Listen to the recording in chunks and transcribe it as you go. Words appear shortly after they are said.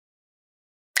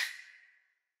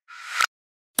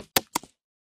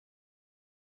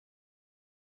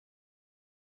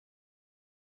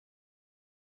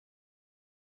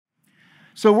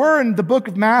So we're in the book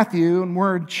of Matthew, and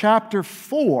we're in chapter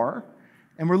 4,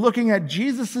 and we're looking at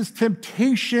Jesus'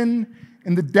 temptation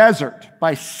in the desert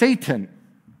by Satan.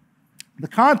 The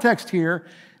context here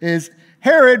is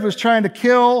Herod was trying to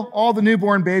kill all the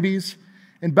newborn babies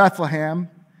in Bethlehem.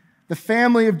 The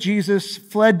family of Jesus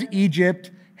fled to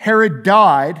Egypt. Herod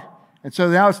died, and so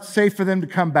now it's safe for them to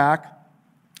come back.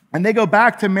 And they go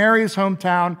back to Mary's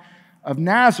hometown of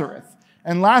Nazareth.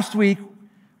 And last week,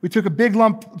 we took a big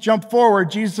jump forward.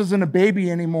 Jesus isn't a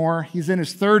baby anymore. He's in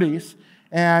his 30s.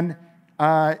 And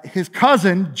his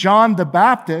cousin, John the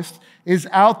Baptist, is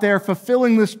out there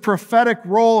fulfilling this prophetic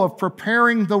role of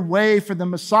preparing the way for the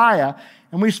Messiah.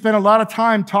 And we spent a lot of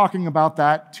time talking about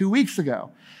that 2 weeks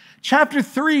ago. Chapter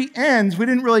 3 ends, we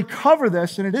didn't really cover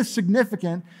this, and it is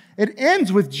significant. It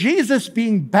ends with Jesus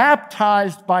being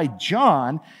baptized by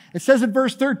John. It says in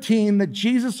verse 13 that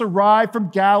Jesus arrived from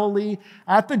Galilee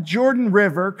at the Jordan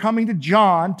River, coming to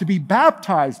John to be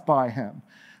baptized by him.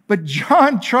 But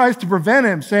John tries to prevent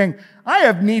him, saying, I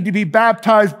have need to be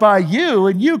baptized by you,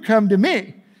 and you come to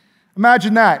me.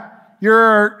 Imagine that.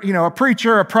 You're, a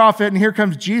preacher, a prophet, and here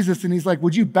comes Jesus, and he's like,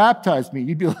 would you baptize me?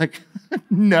 You'd be like,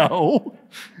 no,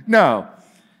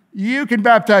 you can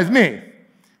baptize me.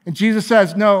 And Jesus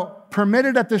says, no, permit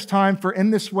it at this time, for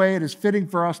in this way it is fitting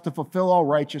for us to fulfill all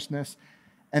righteousness.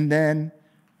 And then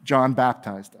John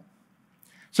baptized them.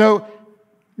 So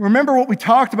remember what we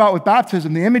talked about with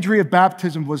baptism. The imagery of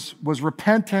baptism was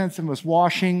repentance and was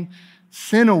washing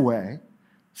sin away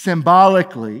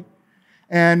symbolically.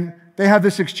 And they have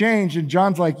this exchange, and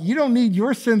John's like, you don't need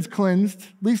your sins cleansed,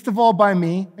 least of all by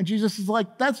me. And Jesus is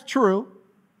like, that's true.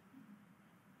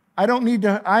 I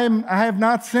have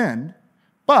not sinned,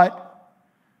 but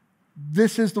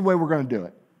this is the way we're going to do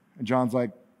it. And John's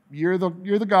like, you're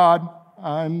the God,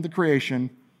 I'm the creation,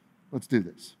 let's do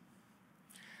this.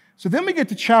 So then we get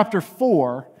to chapter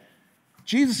 4.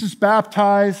 Jesus is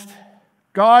baptized.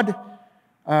 God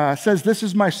says, this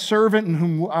is my servant in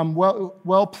whom I'm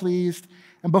well pleased.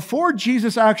 And before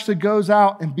Jesus actually goes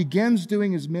out and begins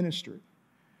doing his ministry,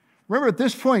 remember at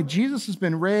this point, Jesus has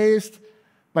been raised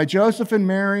by Joseph and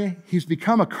Mary. He's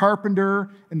become a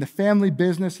carpenter in the family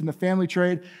business, in the family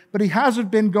trade, but he hasn't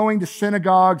been going to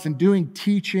synagogues and doing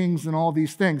teachings and all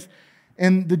these things.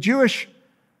 In the Jewish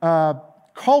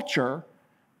culture,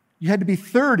 you had to be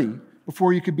 30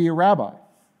 before you could be a rabbi.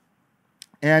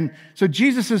 And so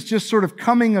Jesus is just sort of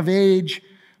coming of age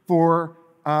for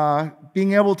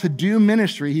being able to do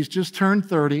ministry. He's just turned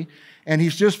 30, and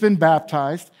he's just been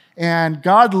baptized. And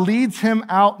God leads him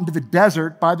out into the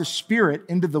desert by the Spirit,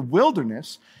 into the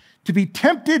wilderness, to be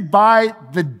tempted by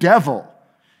the devil.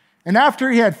 And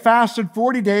after he had fasted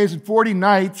 40 days and 40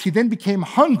 nights, he then became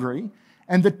hungry.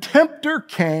 And the tempter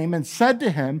came and said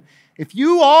to him, if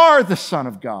you are the Son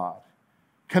of God,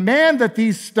 command that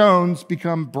these stones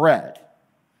become bread.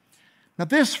 Now,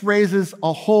 this raises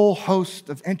a whole host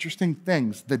of interesting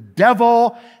things. The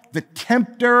devil, the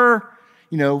tempter,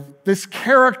 this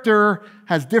character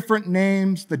has different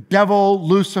names. The devil,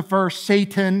 Lucifer,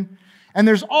 Satan. And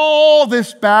there's all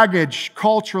this baggage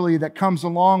culturally that comes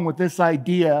along with this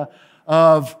idea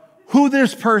of who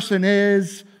this person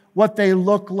is, what they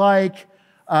look like.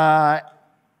 And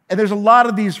there's a lot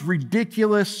of these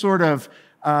ridiculous sort of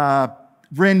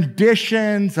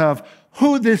renditions of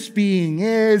who this being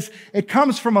is. It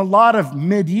comes from a lot of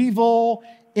medieval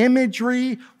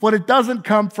imagery. What it doesn't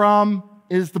come from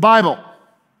is the Bible.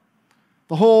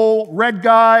 The whole red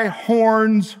guy,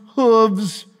 horns,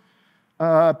 hooves,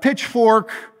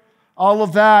 pitchfork, all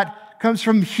of that comes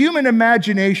from human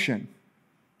imagination,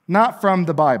 not from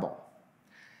the Bible.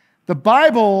 The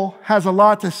Bible has a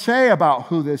lot to say about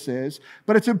who this is,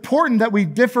 but it's important that we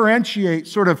differentiate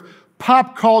sort of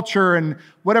pop culture and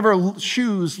whatever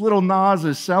shoes Little Nas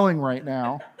is selling right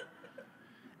now,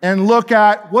 and look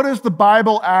at what does the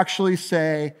Bible actually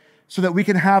say so that we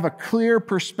can have a clear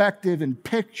perspective and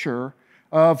picture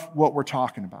of what we're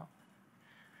talking about.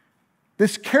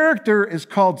 This character is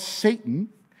called Satan.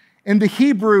 In the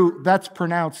Hebrew, that's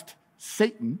pronounced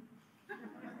Satan.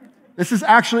 This is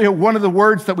actually one of the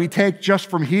words that we take just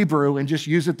from Hebrew and just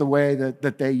use it the way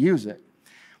that they use it.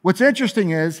 What's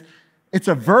interesting is it's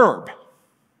a verb.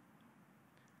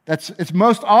 It's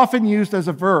most often used as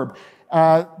a verb.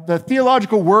 The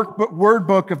theological word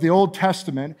book of the Old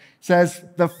Testament says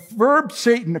the verb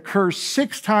Satan occurs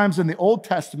 6 times in the Old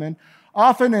Testament,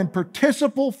 often in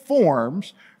participle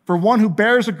forms for one who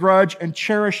bears a grudge and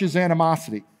cherishes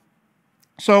animosity.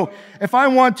 So if I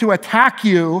want to attack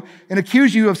you and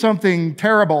accuse you of something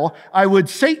terrible, I would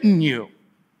Satan you.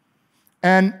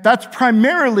 And that's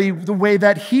primarily the way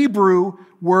that Hebrew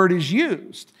word is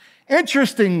used.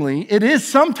 Interestingly, it is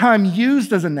sometimes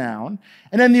used as a noun,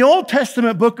 and in the Old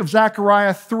Testament book of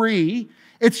Zechariah 3,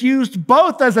 it's used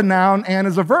both as a noun and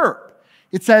as a verb.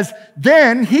 It says,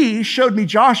 "Then he showed me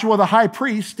Joshua the high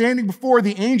priest standing before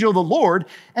the angel of the Lord,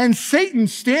 and Satan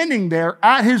standing there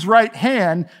at his right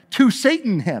hand to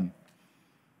Satan him,"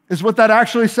 is what that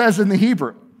actually says in the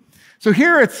Hebrew. So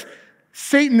here it's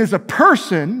Satan is a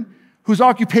person who's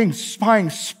occupying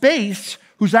space,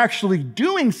 who's actually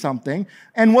doing something,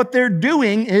 and what they're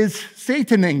doing is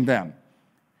Sataning them.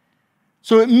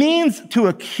 So it means to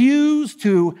accuse,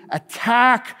 to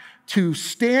attack, to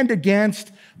stand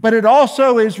against, but it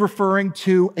also is referring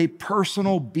to a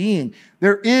personal being.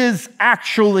 There is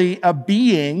actually a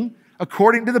being,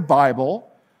 according to the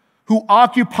Bible, who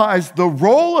occupies the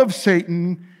role of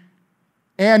Satan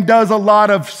and does a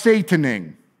lot of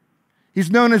Sataning. He's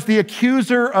known as the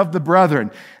accuser of the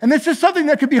brethren. And this is something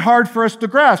that could be hard for us to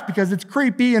grasp because it's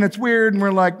creepy and it's weird and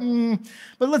we're like,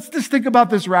 But let's just think about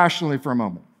this rationally for a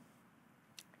moment.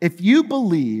 If you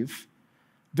believe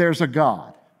there's a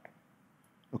God,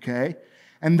 okay,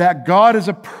 and that God is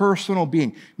a personal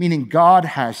being, meaning God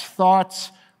has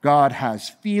thoughts, God has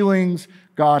feelings,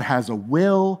 God has a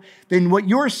will, then what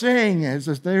you're saying is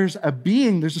there's a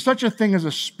being, there's such a thing as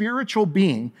a spiritual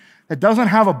being that doesn't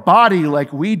have a body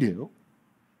like we do,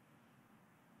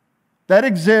 that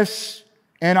exists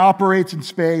and operates in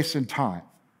space and time,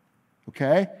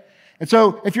 okay? And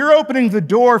so if you're opening the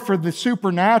door for the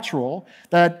supernatural,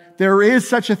 that there is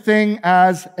such a thing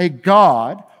as a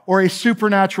God or a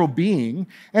supernatural being,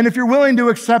 and if you're willing to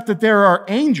accept that there are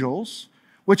angels,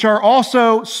 which are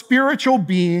also spiritual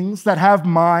beings that have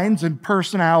minds and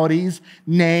personalities,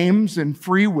 names and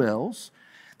free wills,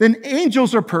 then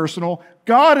angels are personal,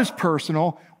 God is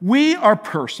personal, we are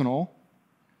personal.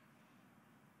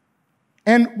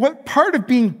 And what part of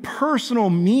being personal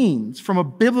means from a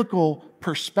biblical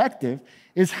perspective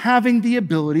is having the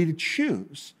ability to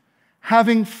choose,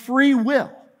 having free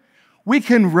will. We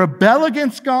can rebel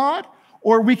against God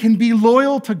or we can be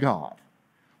loyal to God.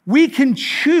 We can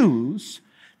choose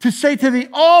to say to the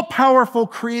all-powerful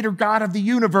creator God of the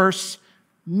universe,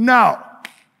 no.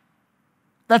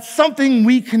 That's something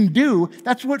we can do.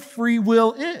 That's what free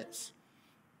will is.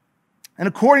 And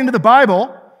according to the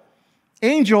Bible,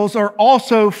 angels are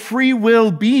also free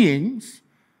will beings.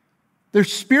 They're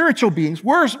spiritual beings.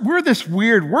 We're this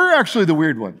weird. We're actually the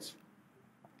weird ones.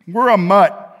 We're a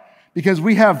mutt because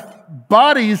we have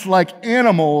bodies like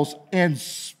animals and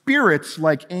spirits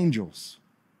like angels.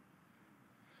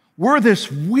 We're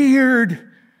this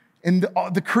weird, in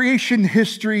the creation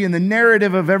history and the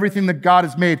narrative of everything that God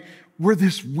has made, we're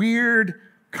this weird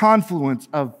confluence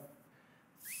of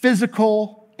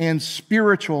physical and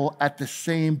spiritual at the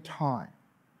same time.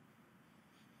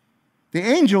 The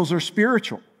angels are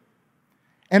spiritual.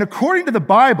 And according to the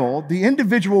Bible, the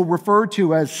individual referred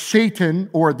to as Satan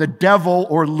or the devil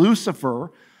or Lucifer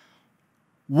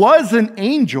was an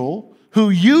angel who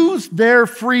used their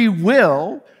free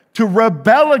will to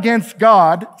rebel against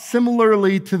God,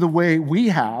 similarly to the way we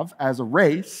have as a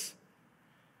race.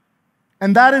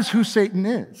 And that is who Satan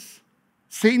is.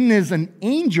 Satan is an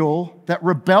angel that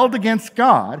rebelled against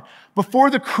God before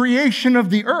the creation of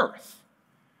the earth.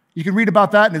 You can read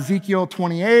about that in Ezekiel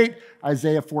 28,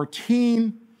 Isaiah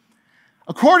 14.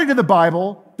 According to the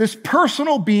Bible, this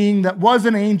personal being that was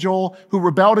an angel who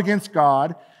rebelled against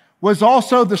God was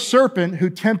also the serpent who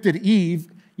tempted Eve.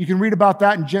 You can read about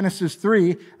that in Genesis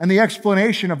 3 and the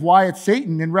explanation of why it's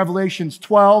Satan in Revelations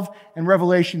 12 and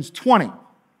Revelations 20.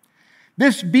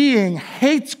 This being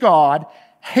hates God,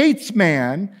 hates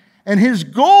man, and his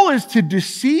goal is to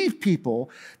deceive people.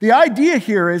 The idea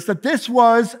here is that this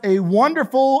was a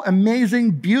wonderful,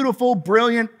 amazing, beautiful,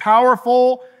 brilliant,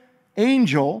 powerful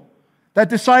angel that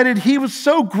decided he was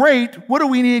so great, what do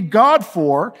we need God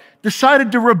for?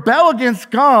 Decided to rebel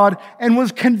against God and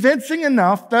was convincing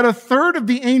enough that a third of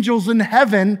the angels in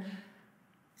heaven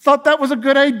thought that was a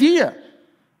good idea.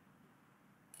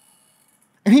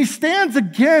 And he stands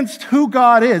against who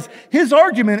God is. His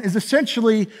argument is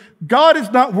essentially, God is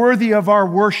not worthy of our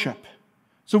worship.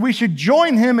 So we should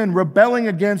join him in rebelling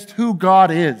against who God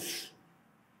is.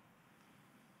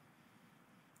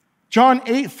 John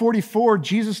 8:44,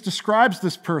 Jesus describes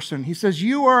this person. He says,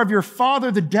 "You are of your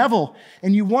father, the devil,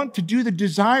 and you want to do the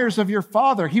desires of your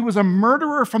father. He was a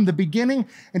murderer from the beginning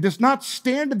and does not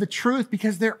stand in the truth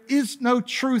because there is no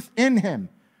truth in him.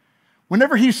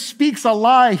 Whenever he speaks a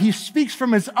lie, he speaks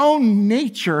from his own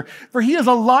nature, for he is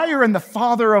a liar and the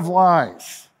father of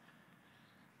lies."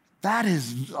 That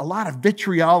is a lot of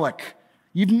vitriolic,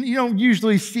 You don't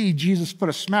usually see Jesus put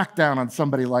a smackdown on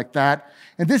somebody like that.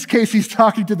 In this case, he's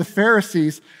talking to the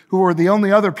Pharisees, who were the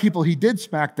only other people he did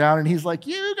smack down, and he's like,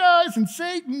 you guys and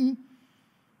Satan,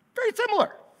 very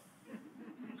similar.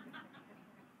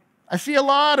 I see a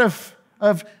lot of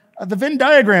the Venn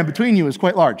diagram between you is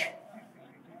quite large.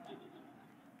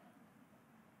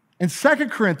 In 2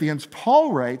 Corinthians,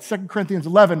 Paul writes, 2 Corinthians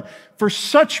 11, for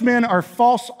such men are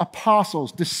false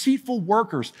apostles, deceitful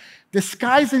workers,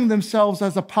 disguising themselves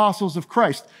as apostles of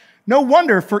Christ. No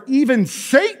wonder, for even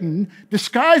Satan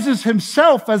disguises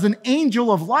himself as an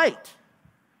angel of light.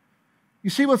 You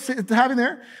see what's happening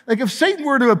there? Like if Satan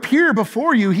were to appear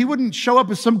before you, he wouldn't show up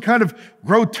as some kind of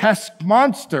grotesque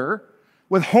monster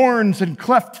with horns and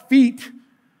cleft feet.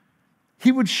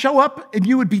 He would show up and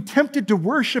you would be tempted to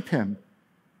worship him.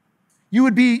 You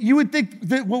would think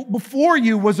that before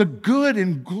you was a good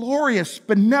and glorious,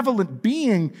 benevolent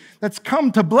being that's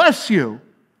come to bless you.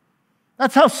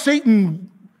 That's how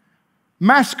Satan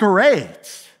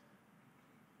masquerades.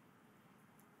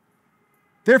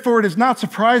 Therefore, it is not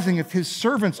surprising if his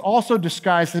servants also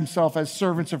disguise themselves as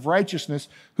servants of righteousness,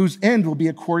 whose end will be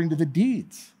according to the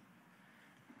deeds.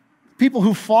 People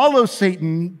who follow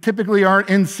Satan typically aren't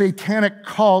in satanic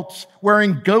cults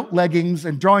wearing goat leggings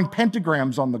and drawing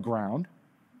pentagrams on the ground.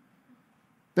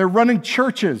 They're running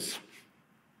churches.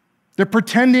 They're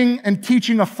pretending and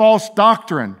teaching a false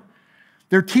doctrine.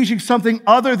 They're teaching something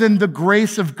other than the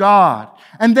grace of God.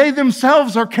 And they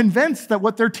themselves are convinced that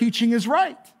what they're teaching is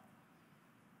right.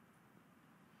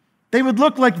 They would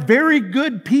look like very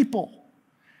good people.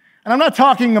 And I'm not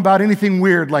talking about anything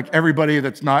weird like everybody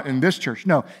that's not in this church.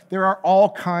 No, there are all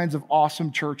kinds of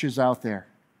awesome churches out there,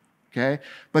 okay?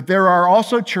 But there are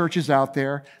also churches out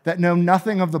there that know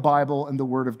nothing of the Bible and the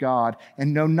Word of God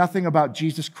and know nothing about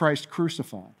Jesus Christ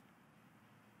crucified.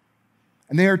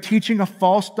 And they are teaching a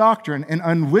false doctrine and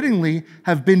unwittingly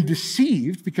have been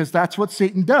deceived, because that's what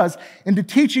Satan does, into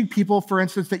teaching people, for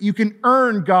instance, that you can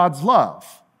earn God's love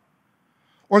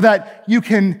or that you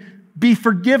can be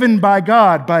forgiven by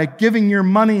God by giving your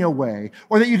money away,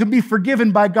 or that you can be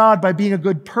forgiven by God by being a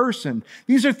good person.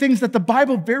 These are things that the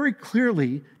Bible very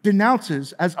clearly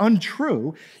denounces as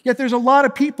untrue, yet there's a lot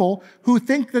of people who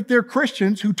think that they're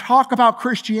Christians, who talk about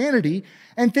Christianity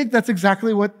and think that's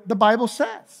exactly what the Bible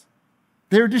says.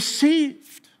 They're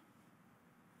deceived.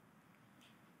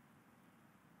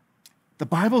 The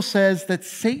Bible says that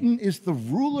Satan is the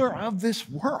ruler of this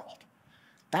world.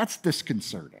 That's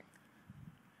disconcerting.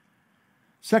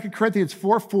 2 Corinthians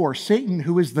 4:4, Satan,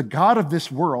 who is the god of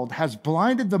this world, has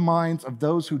blinded the minds of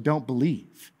those who don't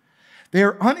believe. They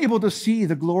are unable to see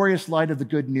the glorious light of the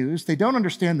good news. They don't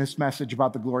understand this message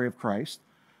about the glory of Christ,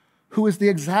 who is the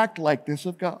exact likeness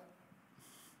of God.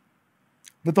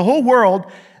 But the whole world,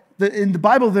 in the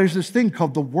Bible, there's this thing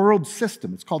called the world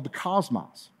system. It's called the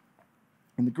cosmos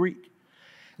in the Greek.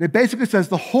 And it basically says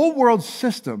the whole world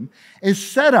system is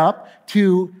set up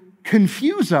to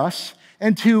confuse us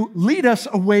and to lead us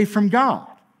away from God.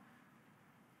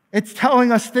 It's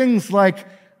telling us things like,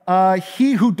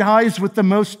 he who dies with the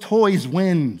most toys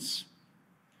wins.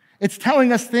 It's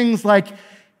telling us things like,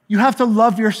 you have to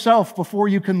love yourself before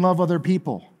you can love other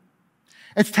people.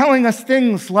 It's telling us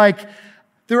things like,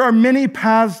 there are many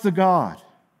paths to God.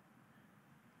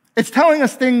 It's telling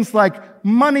us things like,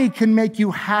 money can make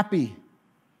you happy,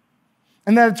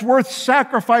 and that it's worth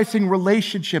sacrificing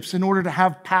relationships in order to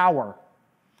have power.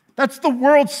 That's the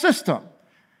world system.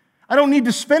 I don't need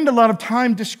to spend a lot of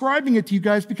time describing it to you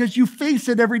guys because you face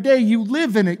it every day. You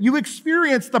live in it. You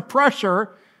experience the pressure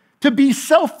to be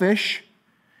selfish.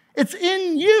 It's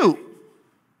in you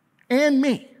and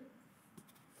me.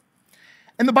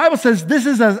 And the Bible says this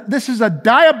is a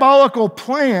diabolical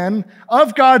plan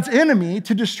of God's enemy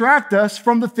to distract us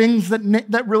from the things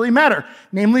that really matter,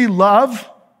 namely love,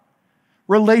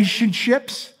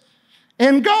 relationships,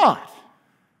 and God.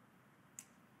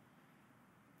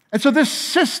 And so this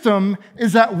system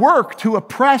is at work to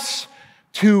oppress,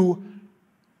 to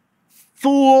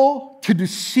fool, to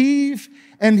deceive,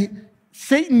 and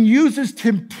Satan uses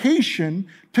temptation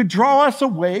to draw us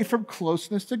away from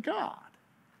closeness to God.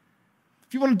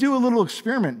 If you want to do a little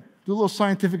experiment, do a little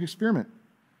scientific experiment,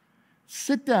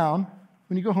 sit down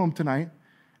when you go home tonight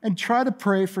and try to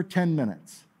pray for 10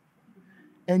 minutes.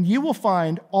 And you will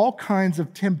find all kinds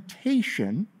of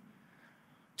temptation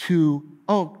to,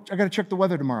 oh, I got to check the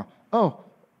weather tomorrow. Oh,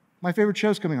 my favorite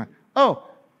show's coming on. Oh,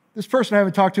 this person I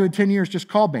haven't talked to in 10 years just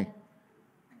called me.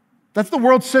 That's the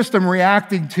world system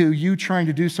reacting to you trying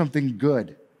to do something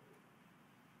good.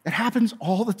 It happens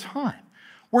all the time.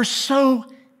 We're so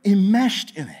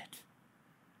enmeshed in it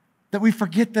that we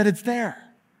forget that it's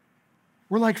there.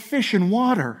 We're like fish in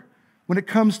water when it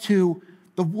comes to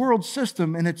the world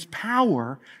system and its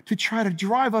power to try to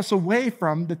drive us away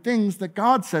from the things that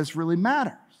God says really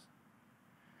matters.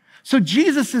 So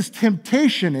Jesus'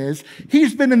 temptation is,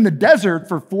 he's been in the desert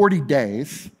for 40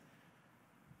 days.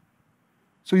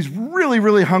 So he's really,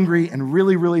 really hungry and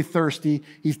really, really thirsty.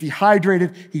 He's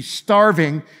dehydrated. He's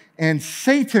starving. And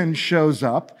Satan shows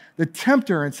up, the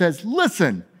tempter, and says,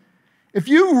 listen, if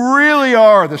you really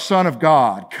are the Son of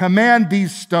God, command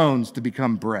these stones to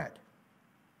become bread.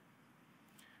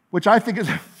 Which I think is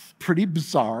a pretty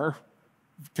bizarre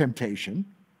temptation.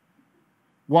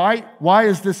 Why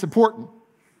is this important?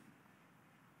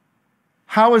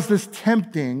 How is this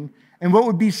tempting? And what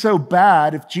would be so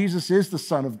bad if Jesus is the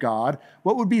Son of God?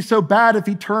 What would be so bad if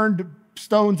he turned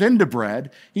stones into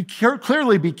bread? He'd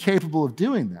clearly be capable of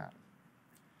doing that.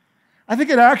 I think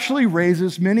it actually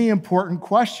raises many important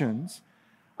questions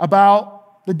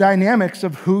about the dynamics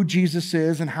of who Jesus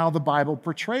is and how the Bible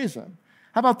portrays him.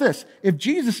 How about this? If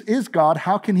Jesus is God,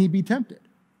 how can he be tempted?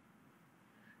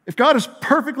 If God is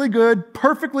perfectly good,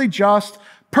 perfectly just,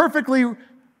 perfectly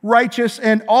righteous,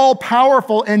 and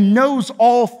all-powerful, and knows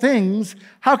all things,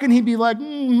 how can he be like,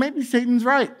 maybe Satan's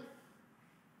right?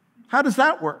 How does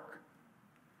that work?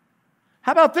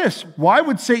 How about this? Why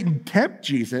would Satan tempt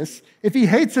Jesus? If he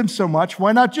hates him so much,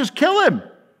 why not just kill him?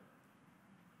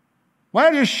 Why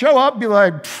not just show up and be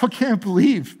like, I can't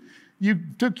believe you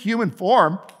took human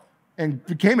form and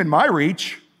became in my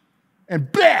reach,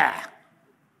 and bah,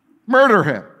 murder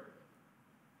him?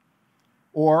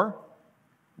 Or,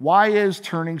 why is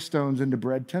turning stones into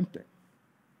bread tempting?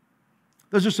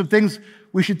 Those are some things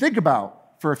we should think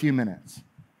about for a few minutes.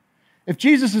 If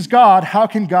Jesus is God, how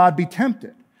can God be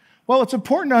tempted? Well, it's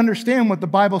important to understand what the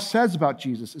Bible says about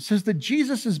Jesus. It says that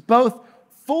Jesus is both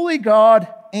fully God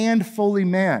and fully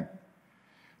man.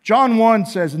 John 1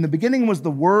 says, in the beginning was the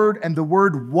Word, and the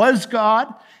Word was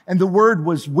God, and the Word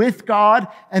was with God,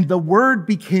 and the Word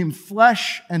became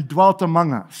flesh and dwelt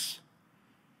among us.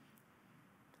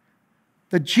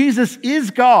 That Jesus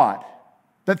is God,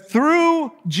 that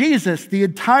through Jesus, the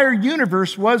entire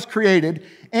universe was created,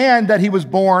 and that he was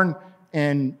born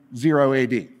in 0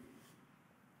 AD.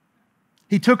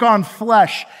 He took on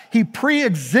flesh. He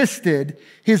pre-existed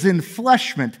his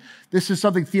enfleshment. This is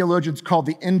something theologians call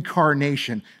the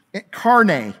incarnation.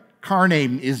 Carne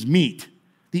is meat.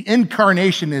 The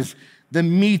incarnation is the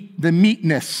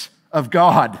meatness of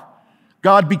God.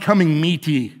 God becoming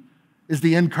meaty is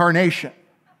the incarnation.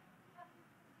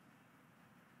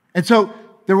 And so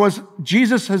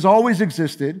Jesus has always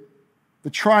existed, the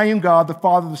triune God, the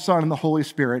Father, the Son, and the Holy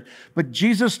Spirit. But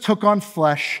Jesus took on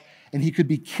flesh, and he could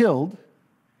be killed,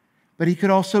 but he could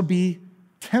also be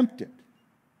tempted.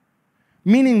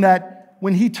 Meaning that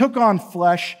when he took on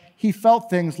flesh, he felt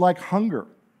things like hunger.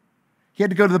 He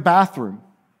had to go to the bathroom.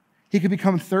 He could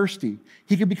become thirsty.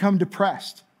 He could become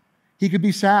depressed. He could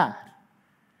be sad.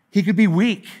 He could be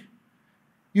weak.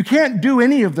 You can't do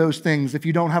any of those things if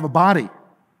you don't have a body.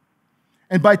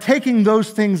 And by taking those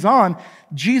things on,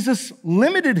 Jesus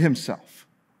limited himself.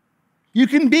 You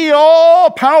can be all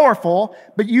powerful,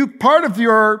 but part of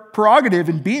your prerogative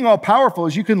in being all powerful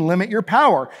is you can limit your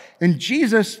power. And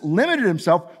Jesus limited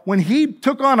himself. When he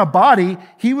took on a body,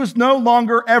 he was no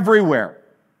longer everywhere.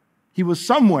 He was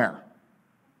somewhere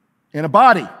in a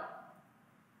body.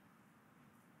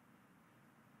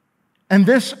 And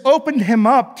this opened him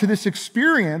up to this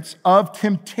experience of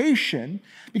temptation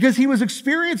because he was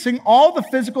experiencing all the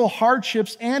physical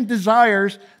hardships and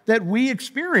desires that we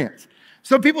experience.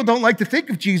 Some people don't like to think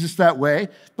of Jesus that way,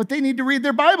 but they need to read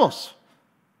their Bibles.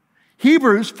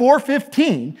 Hebrews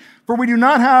 4:15, for we do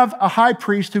not have a high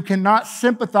priest who cannot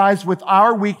sympathize with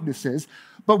our weaknesses,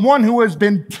 but one who has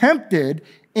been tempted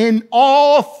in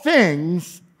all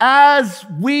things as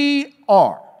we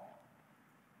are,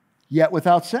 yet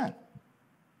without sin.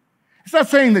 It's not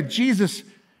saying that Jesus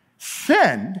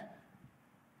sinned.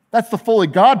 That's the fully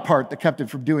God part that kept him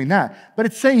from doing that. But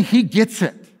it's saying he gets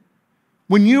it.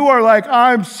 When you are like,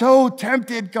 I'm so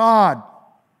tempted, God.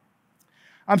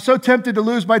 I'm so tempted to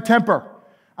lose my temper.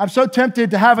 I'm so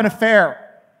tempted to have an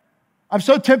affair. I'm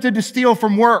so tempted to steal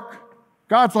from work.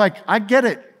 God's like, I get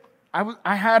it.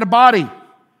 I had a body.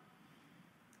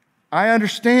 I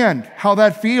understand how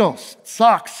that feels. It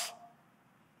sucks.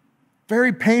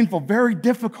 Very painful, very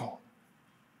difficult.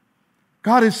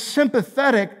 God is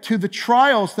sympathetic to the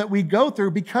trials that we go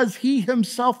through because he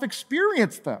himself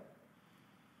experienced them.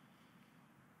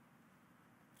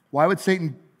 Why would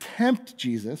Satan tempt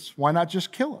Jesus? Why not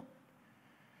just kill him?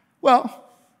 Well,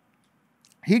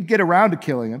 he'd get around to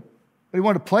killing him, but he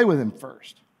wanted to play with him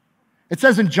first. It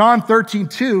says in John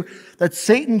 13:2 that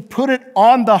Satan put it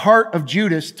on the heart of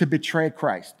Judas to betray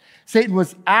Christ. Satan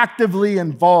was actively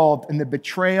involved in the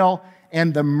betrayal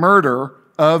and the murder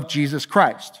of Jesus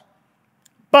Christ.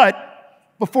 But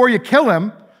before you kill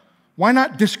him, why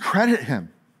not discredit him?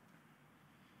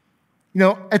 You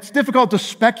know, it's difficult to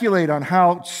speculate on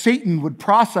how Satan would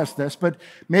process this, but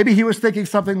maybe he was thinking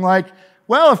something like,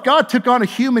 well, if God took on a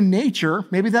human nature,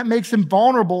 maybe that makes him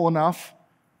vulnerable enough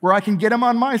where I can get him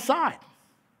on my side.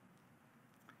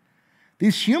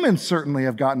 These humans certainly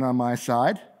have gotten on my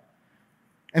side,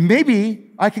 and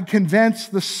maybe I can convince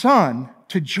the Son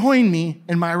to join me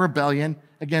in my rebellion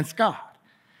against God.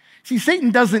 See, Satan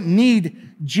doesn't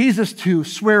need Jesus to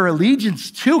swear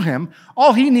allegiance to him.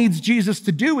 All he needs Jesus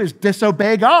to do is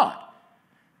disobey God.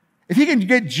 If he can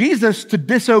get Jesus to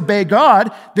disobey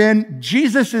God, then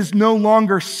Jesus is no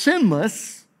longer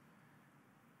sinless,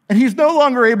 and he's no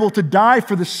longer able to die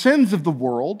for the sins of the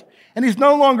world, and he's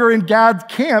no longer in God's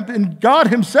camp, and God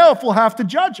himself will have to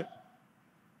judge him.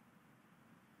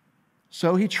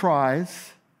 So he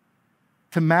tries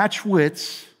to match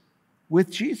wits with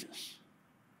Jesus.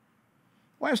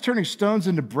 Why is turning stones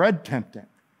into bread tempting?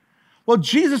 Well,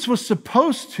 Jesus was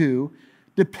supposed to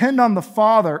depend on the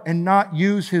Father and not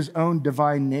use his own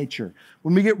divine nature.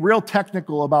 When we get real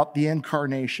technical about the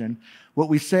incarnation, what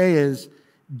we say is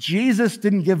Jesus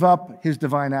didn't give up his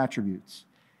divine attributes.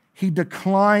 He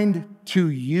declined to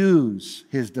use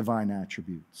his divine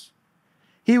attributes.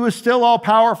 He was still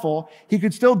all-powerful. He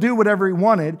could still do whatever he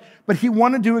wanted, but he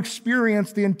wanted to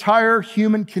experience the entire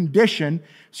human condition,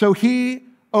 so he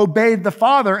obeyed the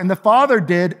Father, and the Father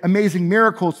did amazing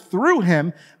miracles through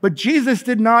him, but Jesus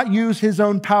did not use his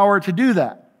own power to do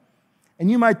that. And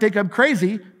you might think I'm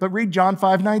crazy, but read John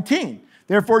 5:19.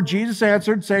 Therefore Jesus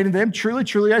answered, saying to them, truly,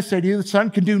 truly, I say to you, the Son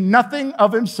can do nothing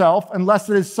of himself unless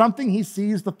it is something he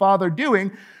sees the Father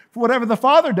doing. For whatever the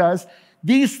Father does,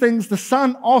 these things the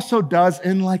Son also does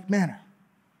in like manner.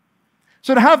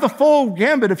 So to have the full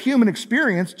gambit of human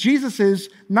experience, Jesus is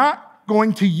not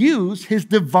going to use his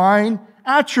divine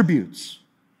attributes.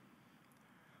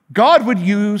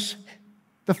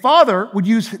 The Father would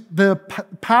use the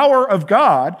power of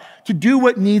God to do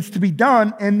what needs to be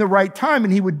done in the right time,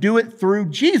 and he would do it through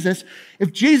Jesus.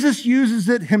 If Jesus uses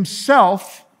it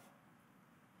himself,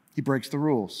 he breaks the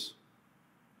rules.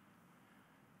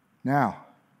 Now,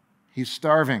 he's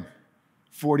starving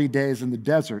 40 days in the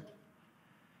desert,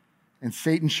 and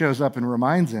Satan shows up and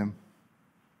reminds him,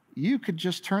 you could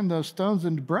just turn those stones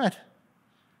into bread.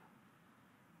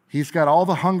 He's got all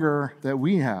the hunger that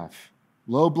we have.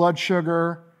 Low blood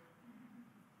sugar,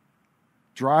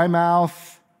 dry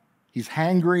mouth, he's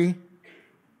hangry,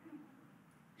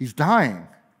 he's dying.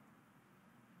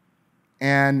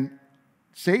 And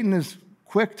Satan is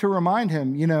quick to remind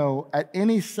him, you know, at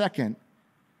any second,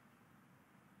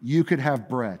 you could have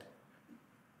bread.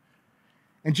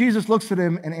 And Jesus looks at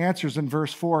him and answers in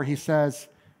verse 4. He says,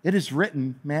 it is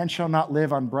written, man shall not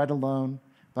live on bread alone,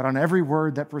 but on every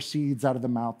word that proceeds out of the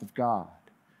mouth of God.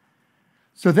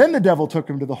 So then the devil took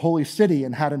him to the holy city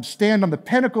and had him stand on the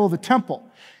pinnacle of the temple.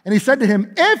 And he said to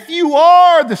him, if you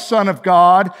are the Son of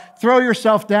God, throw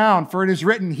yourself down, for it is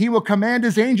written, he will command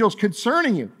his angels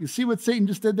concerning you. You see what Satan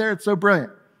just did there? It's so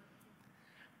brilliant.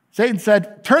 Satan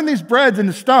said, turn these breads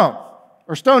into stone,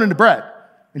 or stone into bread.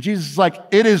 And Jesus is like,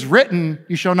 it is written,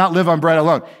 you shall not live on bread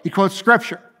alone. He quotes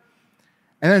scripture.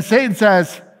 And then Satan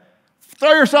says,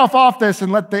 throw yourself off this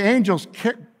and let the angels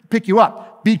pick you up.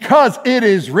 Because it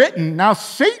is written. Now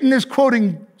Satan is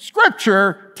quoting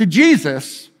scripture to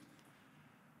Jesus.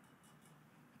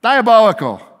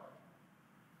 Diabolical.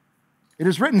 It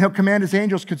is written, he'll command his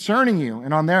angels concerning you,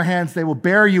 and on their hands they will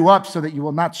bear you up so that you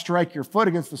will not strike your foot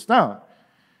against the stone.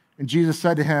 And Jesus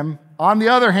said to him, on the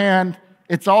other hand,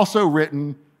 it's also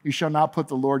written, you shall not put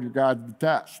the Lord your God to the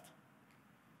test.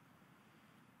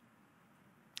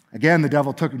 Again, the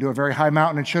devil took him to a very high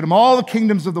mountain and showed him all the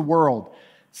kingdoms of the world.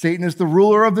 Satan is the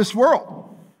ruler of this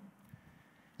world.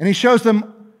 And he shows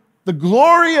them the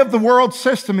glory of the world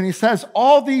system, and he says,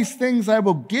 all these things I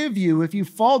will give you if you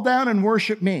fall down and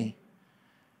worship me.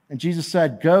 And Jesus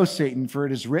said, go, Satan, for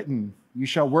it is written, you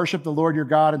shall worship the Lord your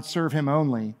God and serve him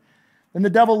only. Then the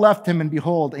devil left him, and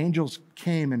behold, angels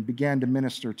came and began to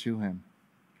minister to him.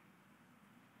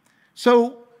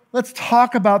 So let's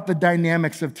talk about the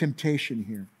dynamics of temptation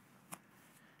here.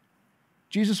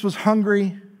 Jesus was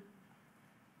hungry,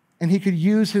 and he could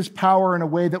use his power in a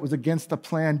way that was against the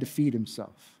plan to feed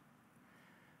himself.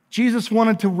 Jesus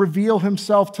wanted to reveal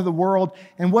himself to the world,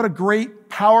 and what a great,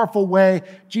 powerful way.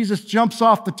 Jesus jumps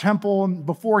off the temple, and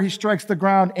before he strikes the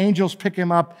ground, angels pick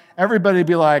him up. Everybody would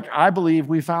be like, I believe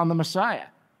we found the Messiah.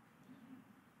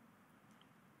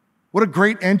 What a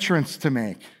great entrance to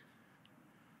make.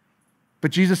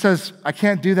 But Jesus says, I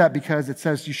can't do that because it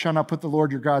says you shall not put the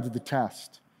Lord your God to the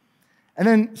test. And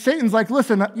then Satan's like,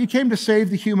 listen, you came to save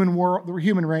the human world, the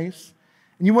human race,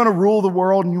 and you want to rule the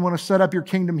world and you want to set up your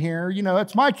kingdom here. You know,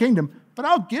 it's my kingdom, but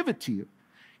I'll give it to you.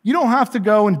 You don't have to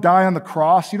go and die on the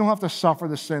cross. You don't have to suffer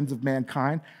the sins of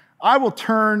mankind. I will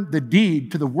turn the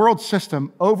deed to the world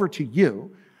system over to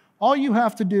you. All you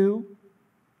have to do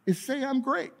is say, I'm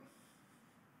great.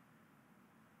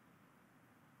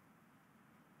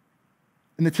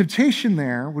 And the temptation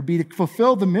there would be to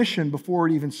fulfill the mission before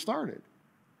it even started,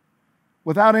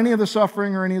 without any of the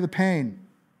suffering or any of the pain.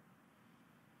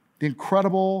 The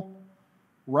incredible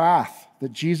wrath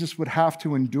that Jesus would have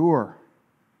to endure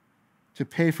to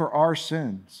pay for our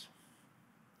sins.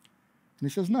 And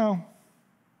he says, no,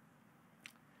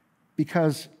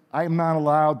 because I am not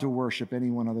allowed to worship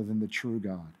anyone other than the true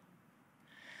God.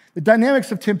 The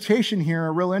dynamics of temptation here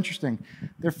are real interesting.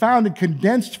 They're found in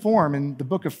condensed form in the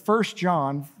book of 1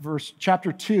 John,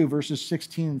 chapter 2, verses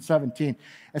 16 and 17.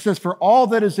 It says, for all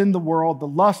that is in the world, the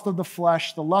lust of the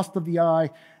flesh, the lust of the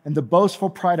eye, and the boastful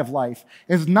pride of life,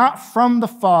 is not from the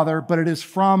Father, but it is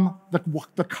from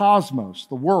the cosmos,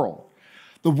 the world.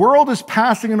 The world is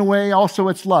passing away, also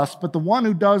its lust, but the one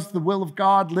who does the will of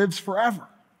God lives forever.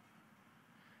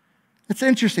 It's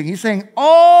interesting. He's saying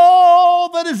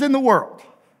all that is in the world,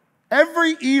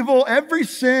 every evil, every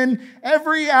sin,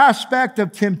 every aspect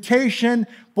of temptation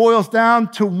boils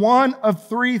down to one of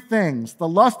three things: the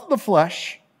lust of the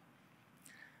flesh,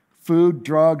 food,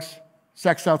 drugs,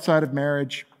 sex outside of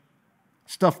marriage,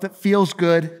 stuff that feels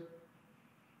good.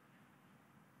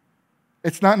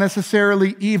 It's not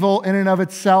necessarily evil in and of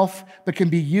itself, but can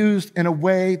be used in a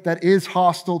way that is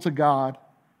hostile to God.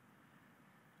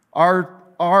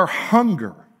 Our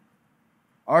hunger,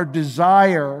 our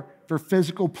desire for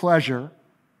physical pleasure,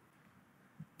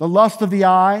 the lust of the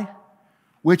eye,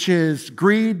 which is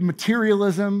greed,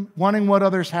 materialism, wanting what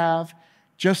others have,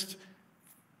 just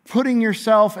putting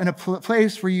yourself in a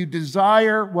place where you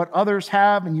desire what others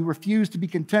have and you refuse to be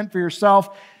content for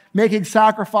yourself, making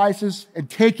sacrifices and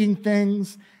taking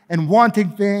things and wanting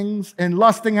things and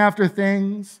lusting after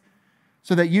things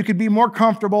so that you could be more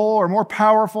comfortable or more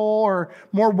powerful or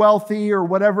more wealthy or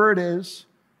whatever it is.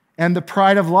 And the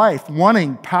pride of life,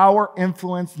 wanting power,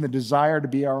 influence, and the desire to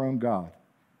be our own God.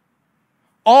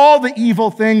 All the evil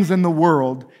things in the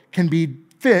world can be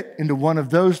fit into one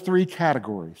of those three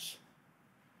categories.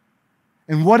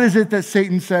 And what is it that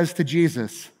Satan says to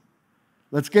Jesus?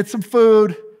 Let's get some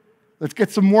food, let's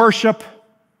get some worship,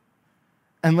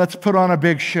 and let's put on a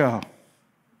big show.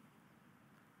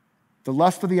 The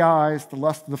lust of the eyes, the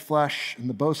lust of the flesh, and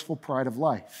the boastful pride of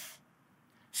life.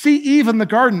 See Eve in the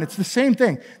garden, it's the same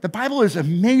thing. The Bible is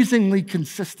amazingly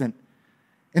consistent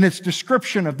in its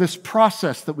description of this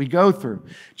process that we go through.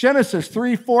 Genesis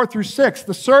 3:4-6,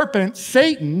 the serpent,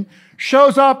 Satan,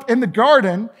 shows up in the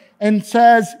garden and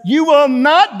says, you will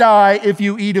not die if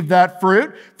you eat of that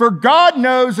fruit, for God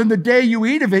knows in the day you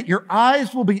eat of it, your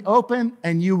eyes will be open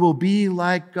and you will be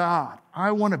like God.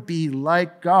 I want to be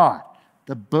like God,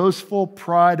 the boastful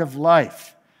pride of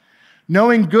life.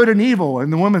 Knowing good and evil,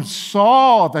 and the woman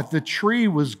saw that the tree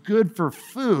was good for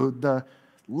food, the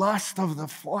lust of the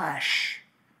flesh,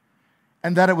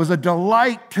 and that it was a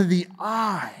delight to the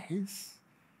eyes,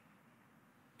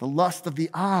 the lust of the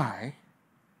eye,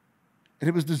 and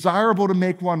it was desirable to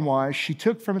make one wise. She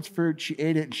took from its fruit, she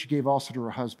ate it, and she gave also to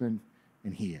her husband,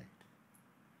 and he ate.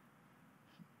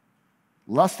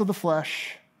 Lust of the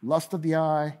flesh, lust of the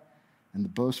eye, and the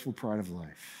boastful pride of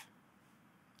life.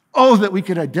 Oh, that we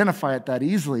could identify it that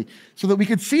easily so that we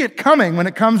could see it coming when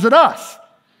it comes at us.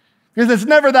 Because it's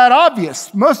never that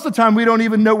obvious. Most of the time, we don't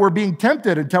even know we're being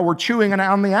tempted until we're chewing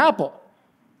on the apple.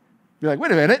 You're like,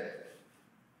 wait a minute.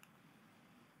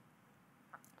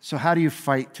 So how do you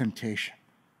fight temptation?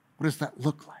 What does that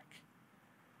look like?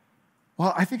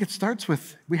 Well, I think it starts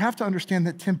with, we have to understand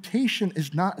that temptation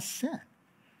is not a sin.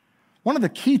 One of the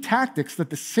key tactics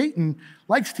that Satan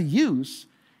likes to use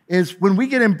is when we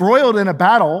get embroiled in a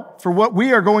battle for what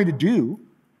we are going to do,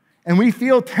 and we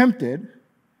feel tempted.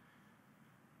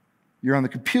 You're on the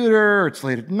computer, it's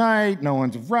late at night, no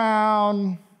one's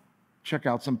around, check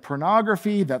out some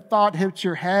pornography, that thought hits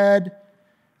your head,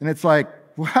 and it's like,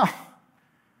 well,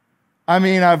 I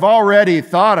mean, I've already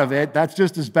thought of it, that's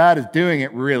just as bad as doing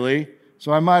it, really,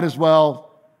 so I might as well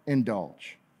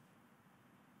indulge.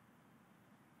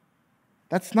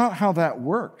 That's not how that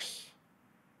works.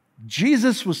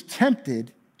 Jesus was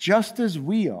tempted just as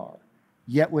we are,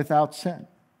 yet without sin.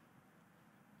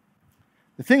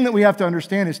 The thing that we have to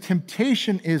understand is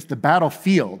temptation is the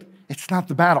battlefield. It's not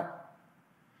the battle.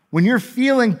 When you're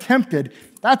feeling tempted,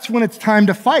 that's when it's time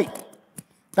to fight.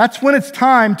 That's when it's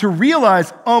time to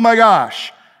realize, oh my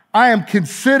gosh, I am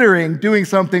considering doing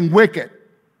something wicked.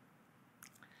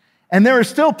 And there is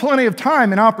still plenty of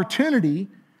time and opportunity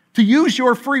to use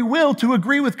your free will to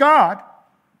agree with God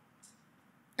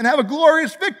and have a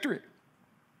glorious victory.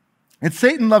 And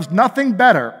Satan loves nothing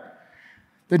better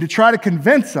than to try to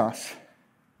convince us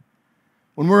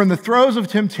when we're in the throes of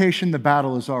temptation, the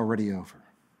battle is already over.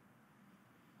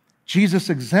 Jesus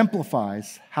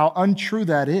exemplifies how untrue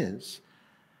that is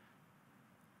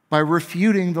by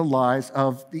refuting the lies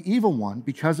of the evil one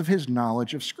because of his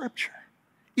knowledge of Scripture.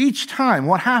 Each time,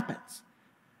 what happens?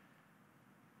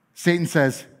 Satan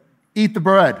says, eat the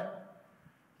bread.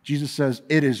 Jesus says,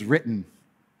 it is written,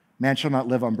 man shall not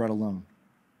live on bread alone.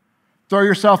 Throw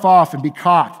yourself off and be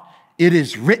caught. It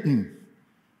is written.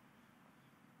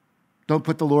 Don't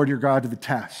put the Lord your God to the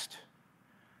test.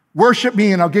 Worship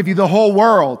me and I'll give you the whole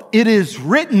world. It is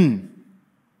written.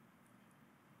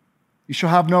 You shall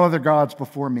have no other gods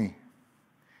before me.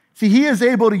 See, he is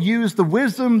able to use the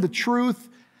wisdom, the truth,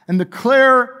 and the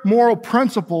clear moral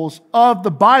principles of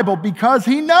the Bible because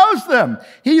he knows them.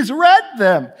 He's read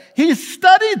them. He's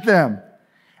studied them.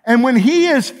 And when he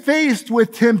is faced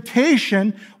with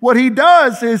temptation, what he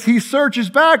does is he searches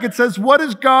back and says, what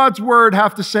does God's word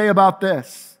have to say about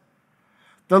this?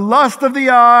 The lust of the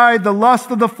eye, the lust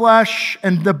of the flesh,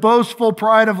 and the boastful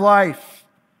pride of life.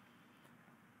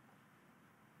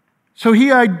 So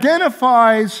he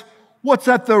identifies what's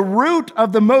at the root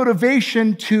of the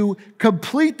motivation to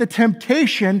complete the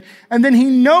temptation, and then he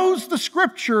knows the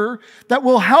scripture that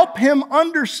will help him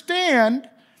understand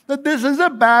that this is a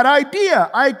bad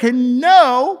idea. I can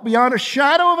know beyond a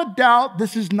shadow of a doubt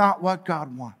this is not what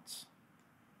God wants.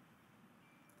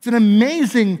 It's an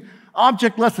amazing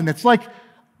object lesson. It's like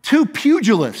two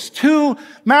pugilists, two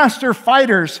master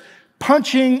fighters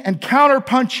punching and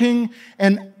counterpunching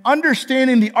and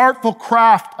understanding the artful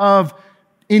craft of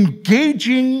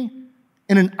engaging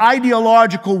in an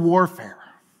ideological warfare.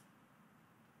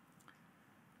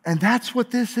 And that's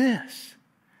what this is.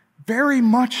 Very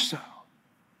much so.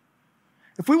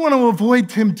 If we want to avoid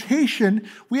temptation,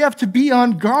 we have to be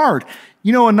on guard.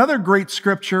 You know, another great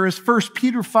scripture is 1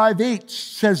 Peter 5:8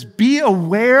 says, be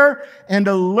aware and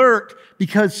alert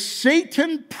because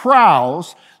Satan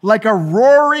prowls like a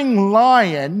roaring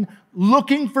lion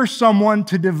looking for someone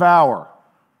to devour.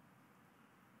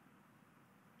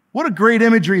 What a great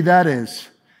imagery that is.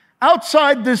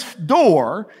 Outside this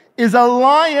door is a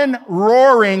lion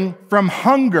roaring from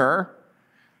hunger.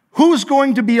 Who's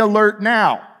going to be alert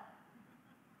now?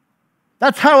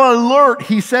 That's how alert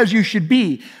he says you should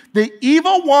be. The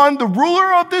evil one, the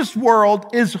ruler of this world,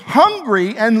 is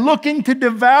hungry and looking to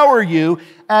devour you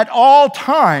at all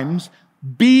times.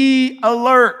 Be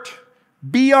alert.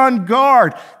 Be on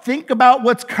guard. Think about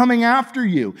what's coming after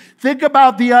you. Think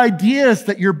about the ideas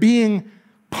that you're being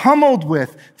pummeled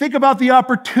with. Think about the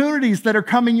opportunities that are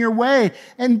coming your way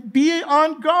and be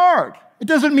on guard. It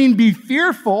doesn't mean be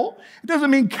fearful. It doesn't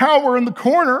mean cower in the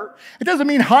corner. It doesn't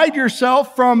mean hide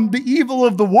yourself from the evil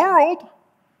of the world.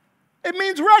 It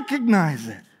means recognize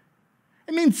it.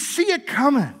 It means see it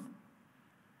coming.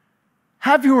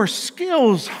 Have your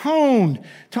skills honed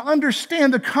to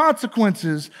understand the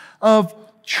consequences of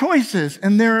choices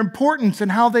and their importance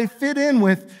and how they fit in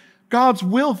with God's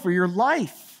will for your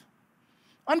life.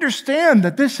 Understand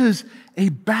that this is a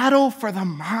battle for the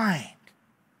mind.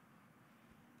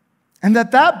 And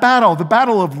that battle, the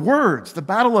battle of words, the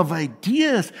battle of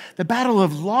ideas, the battle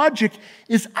of logic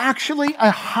is actually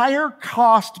a higher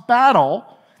cost battle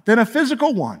than a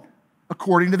physical one,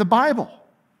 according to the Bible.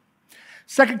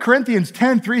 2 Corinthians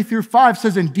 10:3-5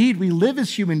 says, indeed, we live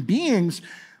as human beings,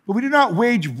 but we do not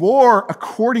wage war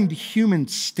according to human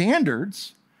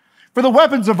standards. For the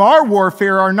weapons of our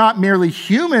warfare are not merely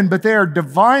human, but they are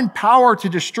divine power to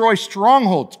destroy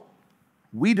strongholds.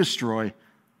 We destroy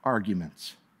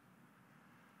arguments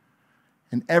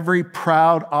and every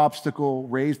proud obstacle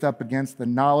raised up against the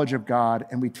knowledge of God,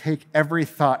 and we take every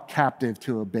thought captive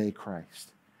to obey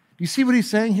Christ. Do you see what he's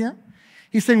saying here?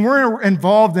 He's saying we're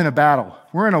involved in a battle.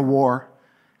 We're in a war.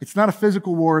 It's not a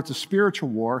physical war, it's a spiritual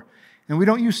war. And we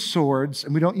don't use swords,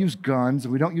 and we don't use guns,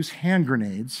 and we don't use hand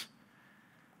grenades,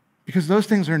 because those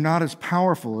things are not as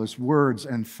powerful as words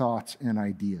and thoughts and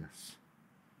ideas.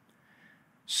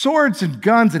 Swords and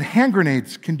guns and hand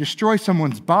grenades can destroy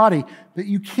someone's body, but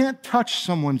you can't touch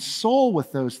someone's soul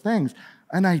with those things.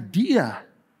 An idea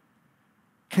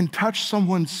can touch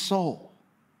someone's soul.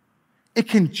 It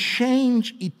can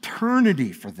change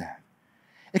eternity for them.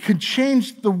 It can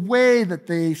change the way that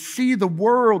they see the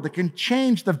world. It can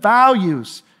change the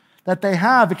values that they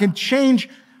have. It can change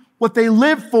what they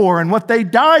live for and what they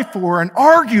die for, an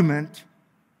argument,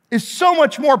 is so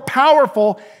much more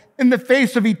powerful in the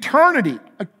face of eternity.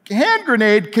 A hand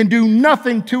grenade can do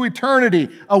nothing to eternity.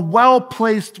 A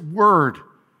well-placed word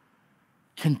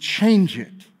can change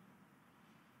it.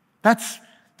 That's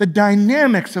the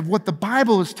dynamics of what the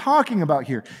Bible is talking about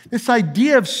here. This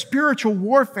idea of spiritual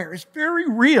warfare is very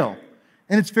real,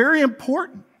 and it's very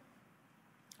important.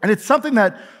 And it's something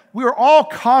that we're all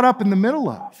caught up in the middle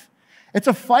of. It's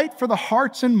a fight for the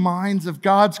hearts and minds of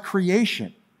God's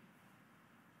creation.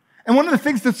 And one of the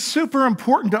things that's super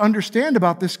important to understand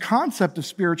about this concept of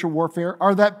spiritual warfare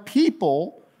are that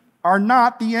people are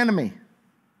not the enemy.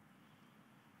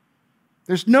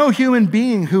 There's no human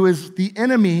being who is the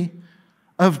enemy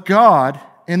of God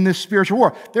in this spiritual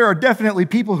war. There are definitely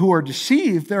people who are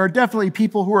deceived. There are definitely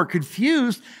people who are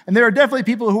confused. And there are definitely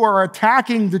people who are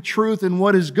attacking the truth and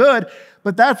what is good.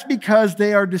 But that's because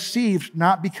they are deceived,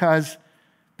 not because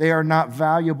they are not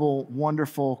valuable,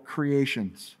 wonderful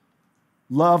creations,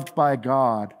 loved by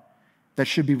God, that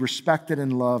should be respected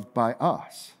and loved by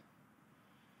us.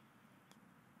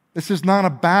 This is not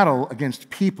a battle against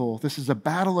people. This is a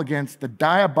battle against the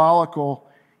diabolical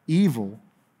evil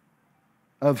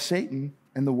of Satan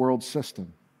and the world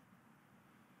system.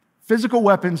 Physical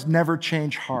weapons never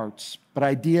change hearts, but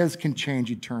ideas can change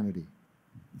eternity.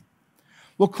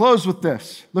 We'll close with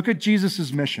this. Look at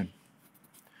Jesus' mission.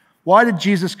 Why did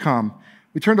Jesus come?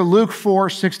 We turn to Luke 4,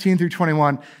 16 through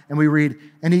 21, and we read,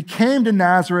 "And he came to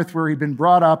Nazareth where he'd been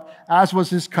brought up, as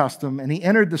was his custom, and he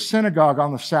entered the synagogue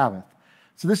on the Sabbath."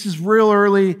 So this is real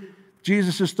early.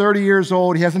 Jesus is 30 years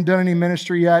old. He hasn't done any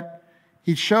ministry yet.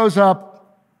 He shows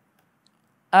up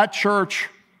at church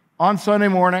on Sunday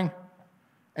morning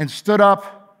and stood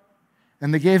up,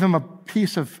 and they gave him a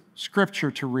piece of scripture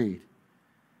to read.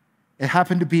 It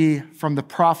happened to be from the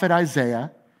prophet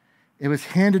Isaiah. It was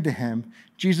handed to him.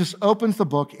 Jesus opens the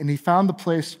book, and he found the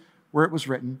place where it was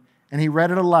written, and he read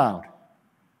it aloud.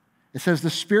 It says, "The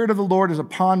Spirit of the Lord is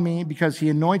upon me because he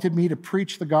anointed me to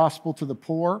preach the gospel to the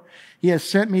poor. He has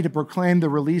sent me to proclaim the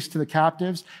release to the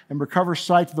captives and recover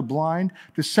sight to the blind,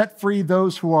 to set free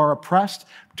those who are oppressed,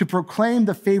 to proclaim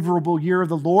the favorable year of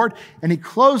the Lord." And he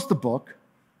closed the book.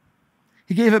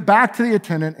 He gave it back to the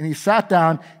attendant, and he sat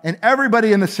down, and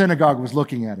everybody in the synagogue was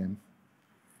looking at him.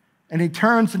 And he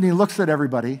turns and he looks at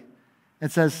everybody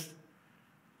and says,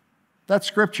 "That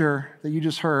scripture that you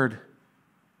just heard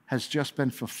has just been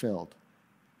fulfilled."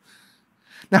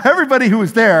 Now, everybody who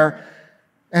was there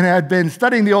and had been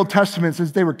studying the Old Testament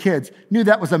since they were kids knew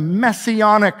that was a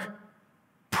messianic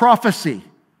prophecy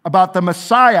about the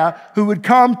Messiah who would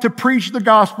come to preach the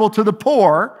gospel to the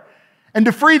poor and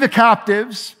to free the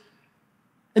captives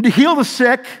and to heal the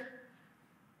sick.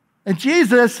 And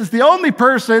Jesus is the only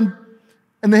person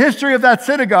in the history of that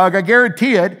synagogue, I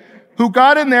guarantee it, who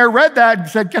got in there, read that, and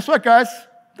said, "Guess what, guys?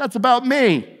 That's about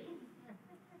me.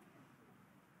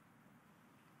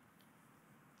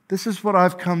 This is what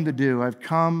I've come to do. I've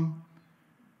come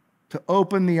to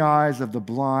open the eyes of the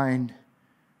blind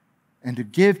and to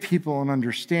give people an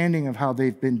understanding of how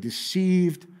they've been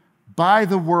deceived by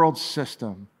the world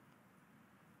system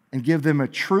and give them a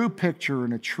true picture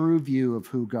and a true view of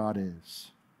who God is."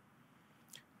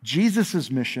 Jesus'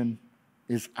 mission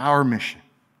is our mission.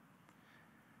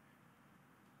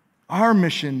 Our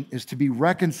mission is to be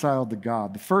reconciled to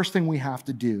God. The first thing we have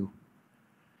to do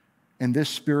in this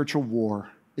spiritual war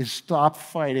is stop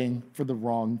fighting for the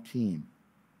wrong team.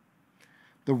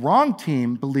 The wrong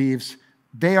team believes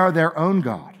they are their own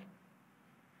God.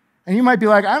 And you might be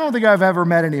like, "I don't think I've ever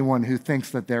met anyone who thinks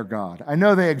that they're God. I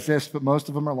know they exist, but most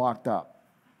of them are locked up."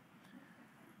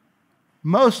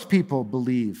 Most people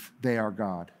believe they are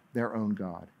God, their own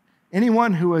God.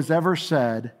 Anyone who has ever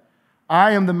said,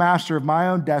 "I am the master of my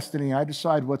own destiny, I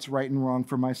decide what's right and wrong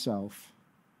for myself,"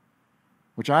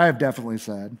 which I have definitely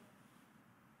said,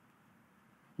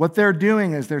 what they're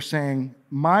doing is they're saying,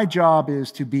 "My job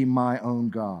is to be my own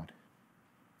God."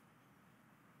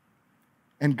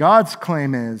 And God's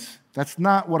claim is, "That's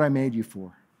not what I made you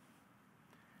for.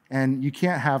 And you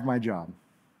can't have my job.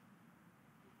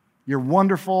 You're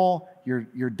wonderful,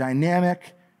 you're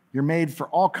dynamic, you're made for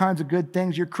all kinds of good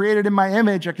things. You're created in my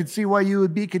image. I can see why you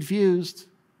would be confused.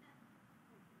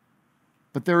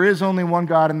 But there is only one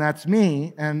God, and that's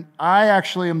me, and I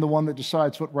actually am the one that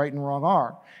decides what right and wrong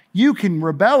are. You can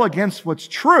rebel against what's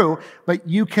true, but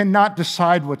you cannot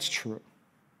decide what's true.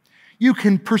 You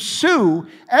can pursue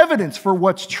evidence for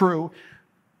what's true,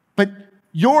 but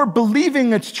your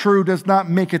believing it's true does not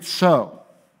make it so."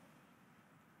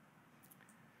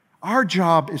 Our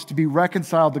job is to be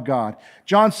reconciled to God.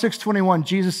 John 6:21,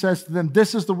 Jesus says to them,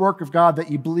 "This is the work of God,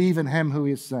 that you believe in him who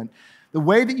he has sent." The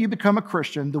way that you become a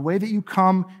Christian, the way that you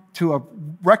come to a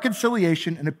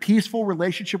reconciliation and a peaceful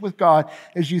relationship with God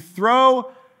is you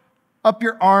throw up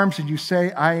your arms and you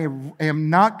say, I am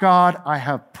not God. I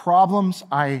have problems.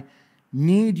 I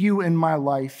need you in my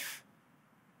life.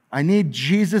 I need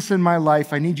Jesus in my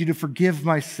life. I need you to forgive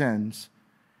my sins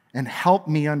and help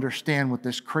me understand what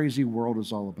this crazy world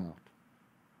is all about.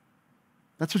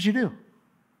 That's what you do.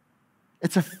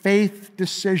 It's a faith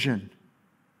decision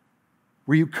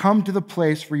where you come to the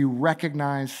place where you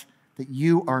recognize that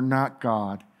you are not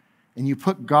God and you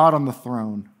put God on the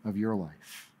throne of your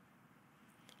life.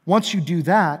 Once you do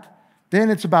that, then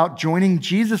it's about joining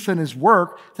Jesus in his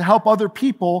work to help other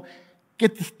people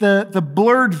get the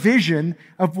blurred vision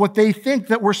of what they think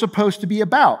that we're supposed to be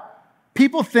about.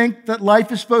 People think that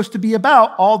life is supposed to be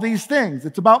about all these things.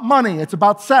 It's about money, it's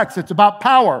about sex, it's about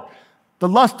power, the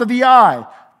lust of the eye,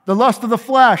 the lust of the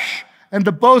flesh, and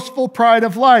the boastful pride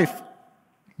of life.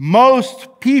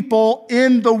 Most people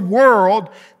in the world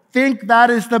think that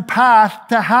is the path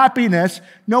to happiness.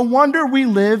 No wonder we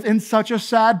live in such a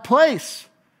sad place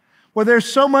where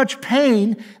there's so much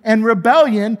pain and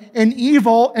rebellion and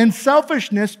evil and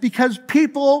selfishness because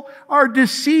people are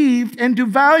deceived into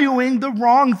valuing the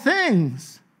wrong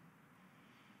things.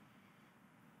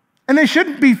 And they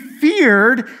shouldn't be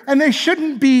feared and they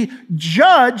shouldn't be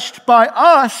judged by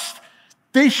us.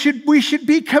 We should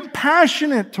be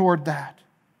compassionate toward that.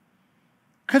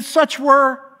 Because such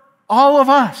were all of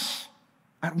us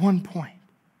at one point,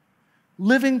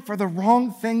 living for the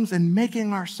wrong things and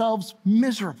making ourselves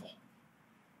miserable.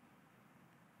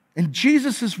 And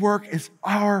Jesus' work is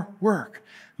our work.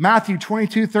 Matthew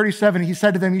 22:37, he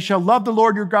said to them, "You shall love the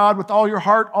Lord your God with all your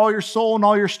heart, all your soul, and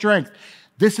all your strength.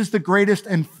 This is the greatest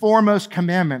and foremost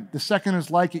commandment. The second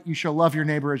is like it, you shall love your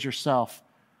neighbor as yourself."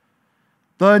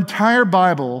 The entire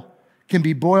Bible can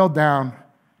be boiled down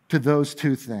to those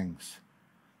two things.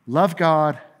 Love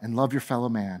God and love your fellow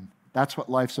man. That's what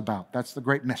life's about. That's the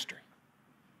great mystery.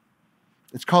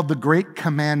 It's called the Great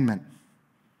Commandment.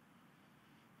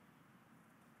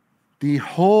 The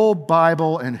whole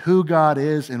Bible and who God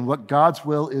is and what God's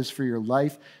will is for your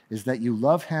life is that you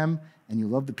love him and you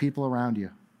love the people around you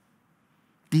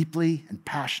deeply and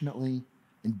passionately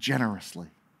and generously.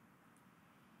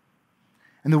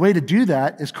 And the way to do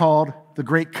that is called the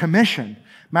Great Commission.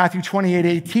 Matthew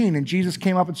 28:18, and Jesus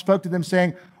came up and spoke to them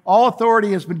saying, "All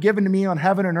authority has been given to me on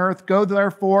heaven and earth. Go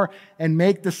therefore and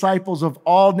make disciples of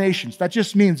all nations." That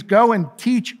just means go and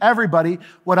teach everybody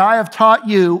what I have taught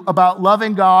you about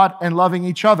loving God and loving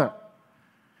each other.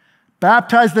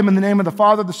 Baptize them in the name of the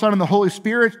Father, the Son, and the Holy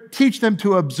Spirit. Teach them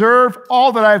to observe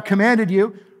all that I have commanded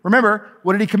you. Remember,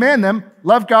 what did he command them?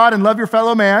 Love God and love your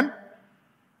fellow man.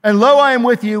 And lo, I am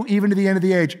with you even to the end of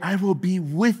the age. I will be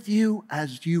with you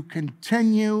as you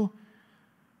continue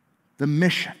the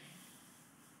mission.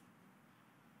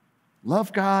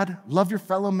 Love God, love your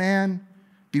fellow man,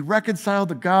 be reconciled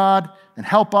to God, and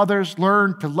help others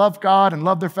learn to love God and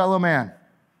love their fellow man.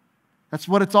 That's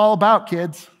what it's all about,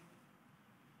 kids.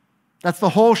 That's the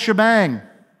whole shebang.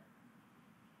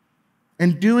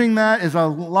 And doing that is a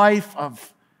life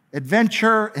of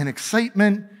adventure and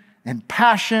excitement and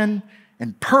passion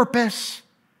and purpose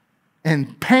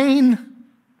and pain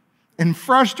and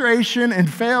frustration and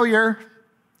failure.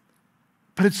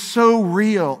 But it's so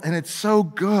real and it's so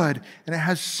good and it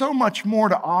has so much more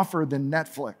to offer than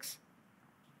Netflix.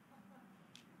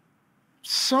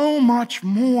 So much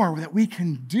more that we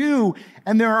can do.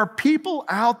 And there are people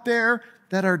out there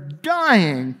that are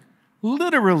dying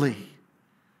literally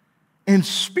and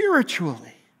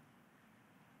spiritually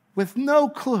with no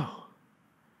clue.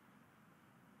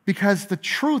 Because the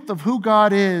truth of who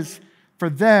God is for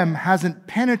them hasn't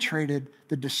penetrated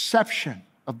the deception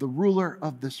of the ruler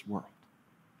of this world.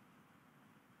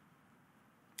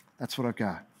 That's what I've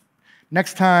got.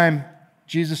 Next time,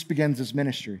 Jesus begins his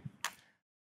ministry.